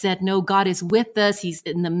said, no, God is with us. He's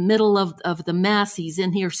in the middle of the mess. He's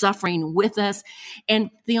in here suffering with us. And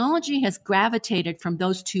theology has gravitated from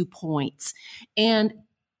those 2 points. And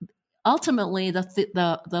ultimately, the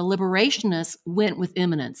liberationists went with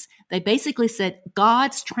immanence. They basically said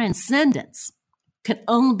God's transcendence can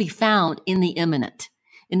only be found in the immanent.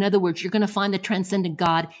 In other words, you're going to find the transcendent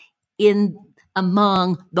God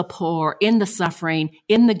among the poor, in the suffering,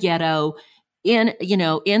 in the ghetto, in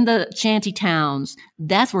the shanty towns.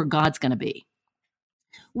 That's where God's going to be.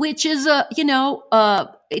 Which is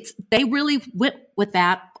they really went with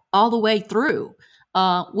that all the way through,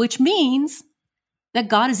 which means that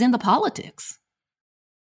God is in the politics.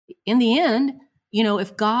 In the end,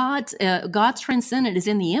 if God's transcendent is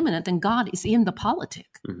in the immanent, then God is in the politic.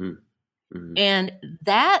 Mm-hmm. Mm-hmm. And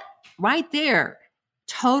that right there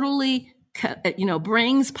totally,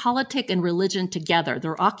 brings politic and religion together.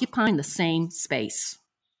 They're occupying the same space.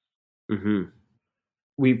 Mm-hmm.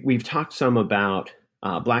 We've talked some about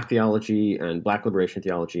Black theology and Black liberation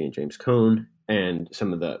theology and James Cone and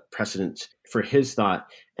some of the precedents for his thought.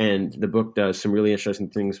 And the book does some really interesting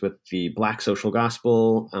things with the Black social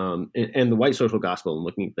gospel and the white social gospel, and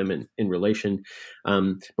looking at them in relation.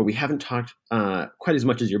 But we haven't talked quite as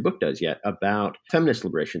much as your book does yet about feminist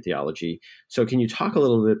liberation theology. So can you talk a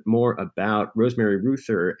little bit more about Rosemary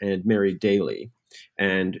Ruther and Mary Daly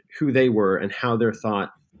and who they were and how their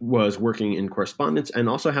thought was working in correspondence, and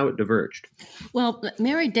also how it diverged? Well,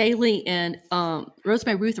 Mary Daly and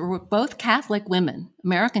Rosemary Ruther were both Catholic women,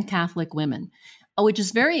 American Catholic women, which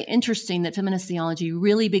is very interesting that feminist theology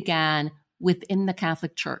really began within the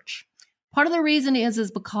Catholic Church. Part of the reason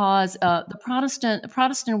is because the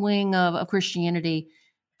Protestant wing of Christianity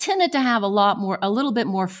tended to have a little bit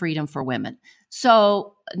more freedom for women.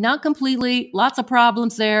 So not completely, lots of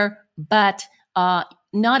problems there, but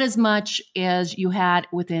not as much as you had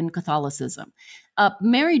within Catholicism.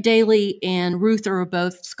 Mary Daly and Ruther are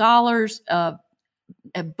both scholars,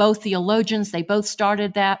 both theologians. They both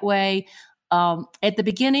started that way. At the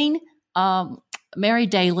beginning, Mary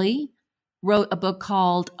Daly wrote a book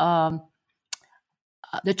called The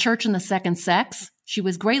Church and the Second Sex. She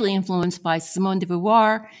was greatly influenced by Simone de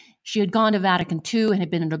Beauvoir. She had gone to Vatican II and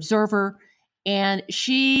had been an observer. And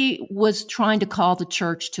she was trying to call the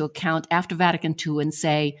church to account after Vatican II and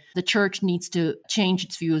say the church needs to change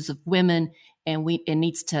its views of women and it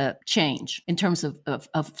needs to change in terms of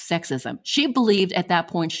sexism. She believed at that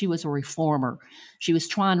point she was a reformer. She was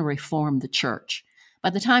trying to reform the church.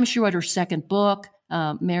 By the time she wrote her second book,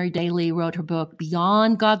 Mary Daly wrote her book,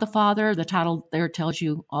 Beyond God the Father. The title there tells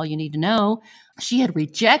you all you need to know. She had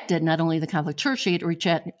rejected not only the Catholic Church, she had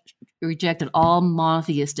rejected all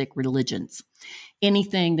monotheistic religions,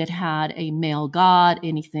 anything that had a male God,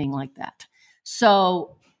 anything like that.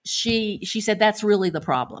 So she said that's really the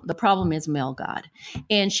problem. The problem is male God.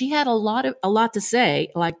 And she had a lot to say,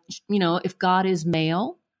 like, if God is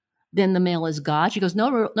male, then the male is God. She goes,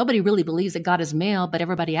 nobody really believes that God is male, but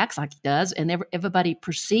everybody acts like he does. And everybody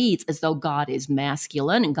proceeds as though God is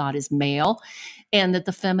masculine and God is male, and that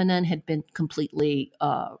the feminine had been completely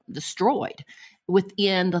destroyed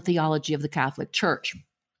within the theology of the Catholic Church.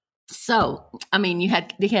 So,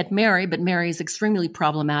 they had Mary, but Mary is extremely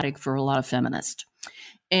problematic for a lot of feminists.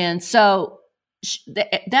 And so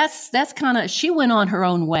that's kind of, she went on her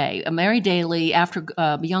own way. Mary Daly, after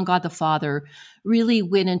Beyond God the Father, really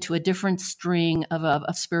went into a different string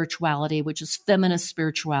of spirituality, which is feminist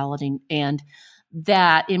spirituality, and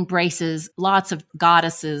that embraces lots of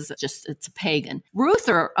goddesses. It's a pagan.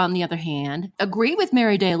 Ruther, on the other hand, agreed with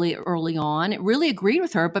Mary Daly early on. It really agreed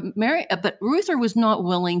with her, but Ruther was not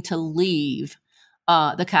willing to leave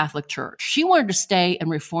the Catholic Church. She wanted to stay and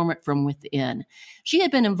reform it from within. She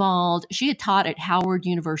had taught at Howard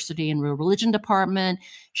University in the religion department.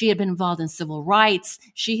 She had been involved in civil rights.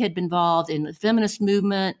 She had been involved in the feminist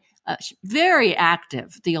movement, very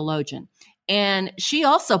active theologian. And she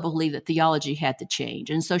also believed that theology had to change.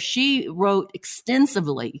 And so she wrote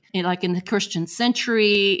extensively, like in the Christian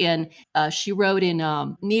Century, and she wrote in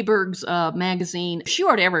Nieberg's magazine. She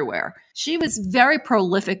wrote everywhere. She was very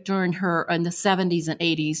prolific in the 70s and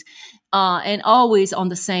 80s, and always on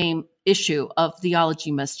the same issue of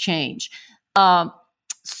theology must change.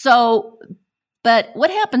 But what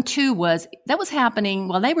happened too was that was happening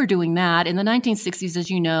while they were doing that in the 1960s, as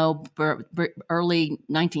you know, early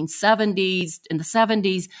 1970s, in the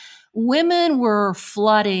 70s, women were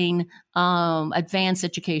flooding advanced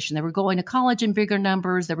education. They were going to college in bigger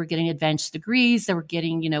numbers. They were getting advanced degrees. They were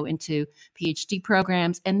getting, into PhD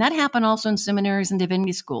programs. And that happened also in seminaries and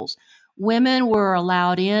divinity schools. Women were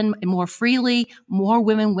allowed in more freely. More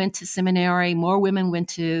women went to seminary. More women went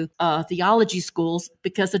to theology schools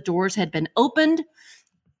because the doors had been opened.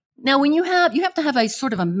 Now, when you have to have a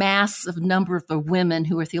sort of a massive number of women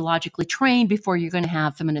who are theologically trained before you're going to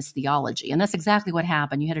have feminist theology. And that's exactly what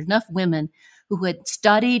happened. You had enough women who had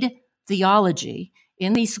studied theology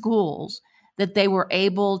in these schools that they were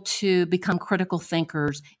able to become critical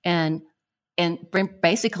thinkers and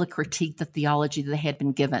basically critique the theology that they had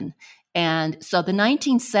been given. And so the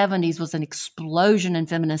 1970s was an explosion in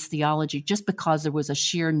feminist theology just because there was a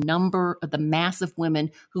sheer number of the massive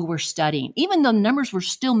women who were studying. Even though numbers were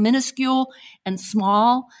still minuscule and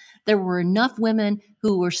small, there were enough women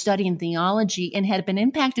who were studying theology and had been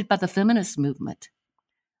impacted by the feminist movement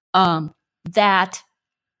that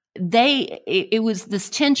it was this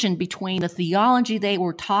tension between the theology they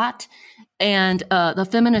were taught and the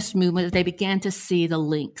feminist movement that they began to see the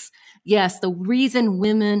links. Yes, the reason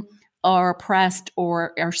women are oppressed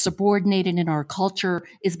or are subordinated in our culture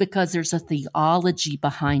is because there's a theology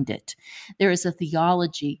behind it. There is a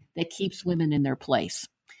theology that keeps women in their place.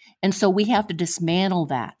 And so we have to dismantle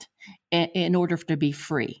that in order to be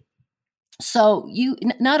free. So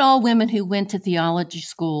not all women who went to theology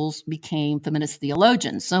schools became feminist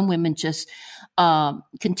theologians. Some women just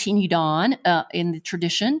continued on in the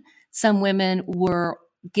tradition. Some women were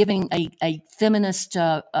giving a feminist,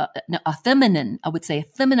 a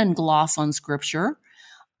feminine gloss on scripture.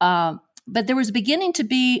 But there was beginning to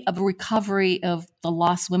be a recovery of the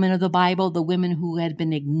lost women of the Bible, the women who had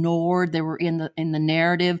been ignored. They were in the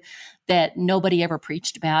narrative that nobody ever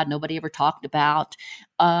preached about, nobody ever talked about.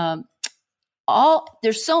 There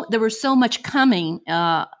was so much coming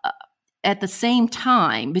at the same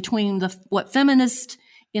time between what feminists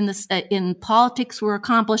in politics were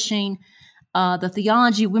accomplishing, the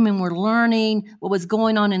theology women were learning, what was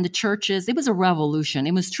going on in the churches. It was a revolution.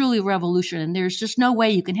 It was truly a revolution. And there's just no way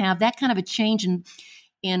you can have that kind of a change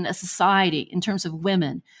in a society in terms of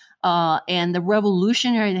women. And the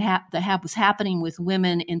revolutionary that was happening with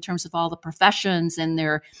women in terms of all the professions and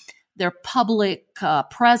their public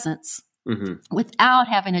presence without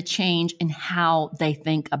having a change in how they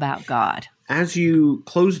think about God. As you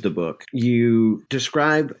close the book, you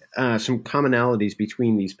describe some commonalities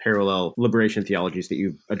between these parallel liberation theologies that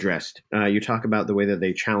you've addressed. You talk about the way that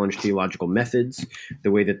they challenge theological methods,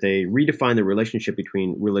 the way that they redefine the relationship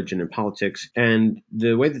between religion and politics, and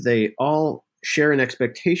the way that they all share an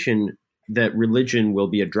expectation that religion will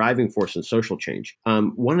be a driving force in social change.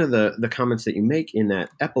 One of the comments that you make in that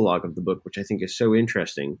epilogue of the book, which I think is so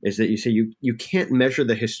interesting, is that you say you can't measure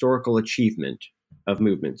the historical achievement of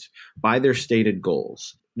movements by their stated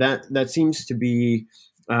goals. That seems to be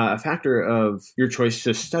a factor of your choice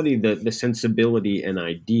to study the sensibility and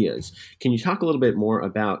ideas. Can you talk a little bit more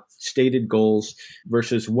about stated goals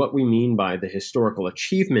versus what we mean by the historical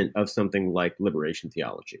achievement of something like liberation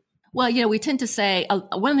theology? Well, we tend to say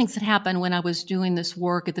one of the things that happened when I was doing this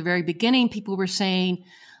work at the very beginning, people were saying,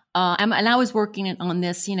 and I was working on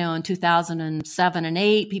this, in 2007 and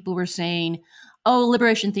 8, people were saying, oh,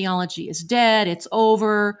 liberation theology is dead. It's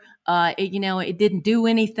over. It didn't do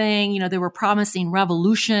anything. They were promising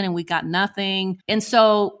revolution and we got nothing. And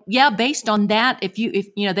so, based on that, if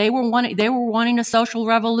they were wanting a social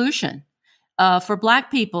revolution, for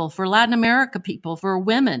Black people, for Latin America people, for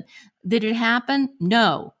women. Did it happen?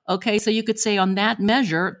 No. Okay. So you could say on that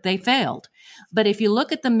measure, they failed. But if you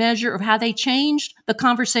look at the measure of how they changed the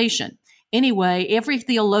conversation, anyway, every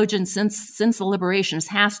theologian since the liberations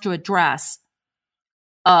has to address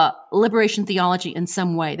liberation theology in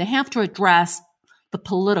some way. They have to address the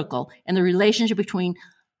political and the relationship between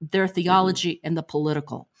their theology and the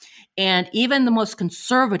political. And even the most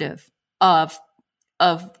conservative of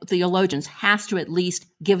theologians has to at least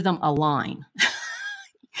give them a line,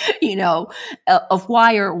 of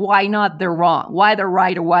why or why not they're wrong, why they're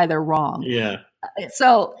right or why they're wrong. Yeah.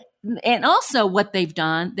 So, and also what they've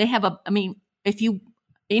done, they have if you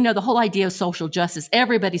the whole idea of social justice,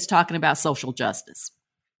 everybody's talking about social justice.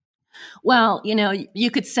 Well, you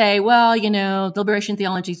could say, liberation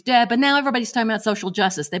theology is dead, but now everybody's talking about social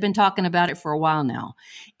justice. They've been talking about it for a while now.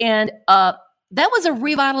 And that was a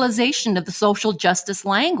revitalization of the social justice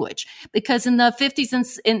language, because in the 50s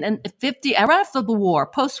and 50, right after the war,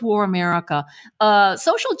 post-war America,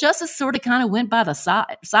 social justice sort of kind of went by the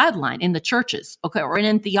sideline in the churches, okay, or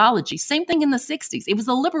in theology. Same thing in the 60s. It was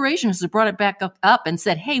the liberationists who brought it back up and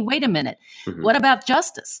said, hey, wait a minute, what about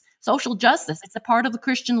justice? Social justice, it's a part of the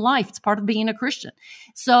Christian life. It's part of being a Christian.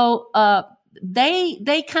 So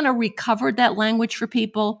they kind of recovered that language for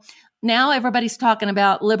people. Now everybody's talking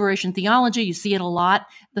about liberation theology. You see it a lot.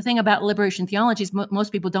 The thing about liberation theology is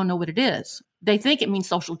most people don't know what it is. They think it means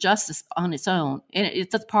social justice on its own. And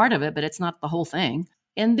it's a part of it, but it's not the whole thing.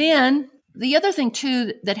 And then the other thing,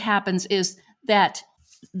 too, that happens is that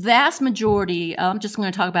vast majority, I'm just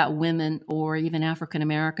going to talk about women or even African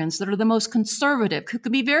Americans that are the most conservative, who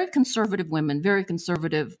could be very conservative women, very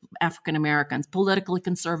conservative African Americans, politically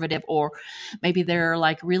conservative, or maybe they're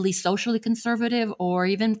like really socially conservative or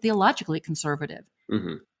even theologically conservative.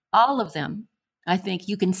 All of them, I think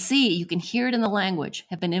you can hear it in the language,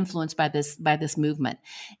 have been influenced by this movement.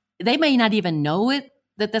 They may not even know it,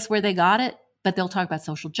 that that's where they got it, but they'll talk about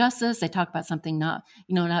social justice. They talk about something not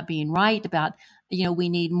being right, about, we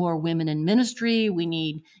need more women in ministry. We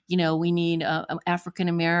need African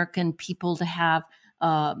American people to have,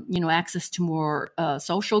 access to more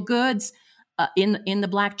social goods in the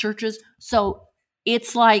Black churches. So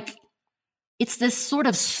it's like, it's this sort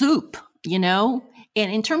of soup, and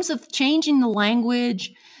in terms of changing the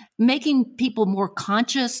language, making people more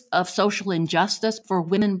conscious of social injustice for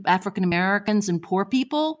women, African Americans, and poor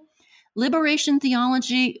people, liberation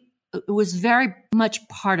theology was very much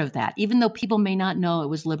part of that, even though people may not know it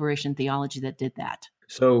was liberation theology that did that.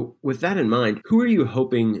 So with that in mind, who are you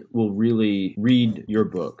hoping will really read your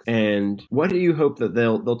book? And what do you hope that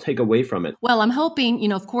they'll take away from it? Well, I'm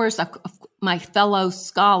hoping, of course, my fellow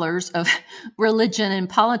scholars of religion and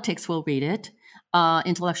politics will read it.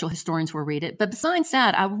 Intellectual historians will read it. But besides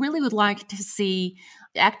that, I really would like to see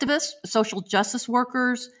activists, social justice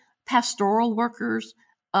workers, pastoral workers,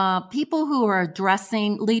 people who are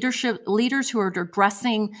addressing leaders who are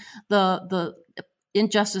addressing the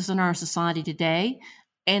injustice in our society today,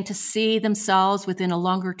 and to see themselves within a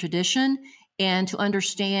longer tradition and to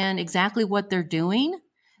understand exactly what they're doing,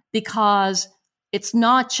 because it's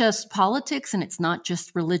not just politics and it's not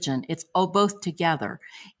just religion. It's both together.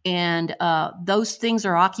 And those things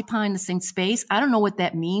are occupying the same space. I don't know what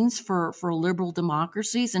that means for liberal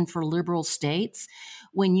democracies and for liberal states,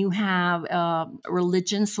 when you have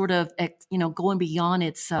religion sort of, going beyond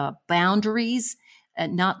its boundaries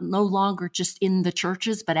and no longer just in the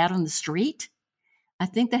churches, but out on the street. I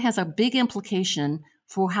think that has a big implication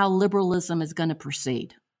for how liberalism is going to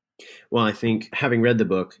proceed. Well, I think having read the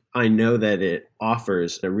book, I know that it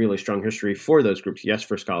offers a really strong history for those groups, yes,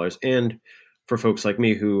 for scholars and for folks like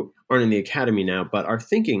me who aren't in the academy now, but are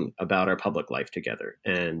thinking about our public life together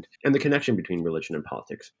and the connection between religion and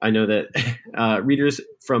politics. I know that readers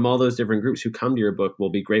from all those different groups who come to your book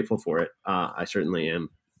will be grateful for it. I certainly am.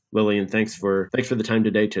 Lillian, thanks for the time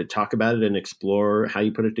today to talk about it and explore how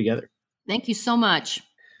you put it together. Thank you so much.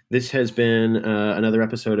 This has been another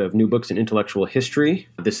episode of New Books in Intellectual History.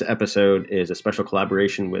 This episode is a special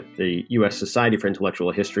collaboration with the U.S. Society for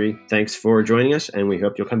Intellectual History. Thanks for joining us, and we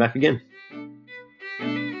hope you'll come back again.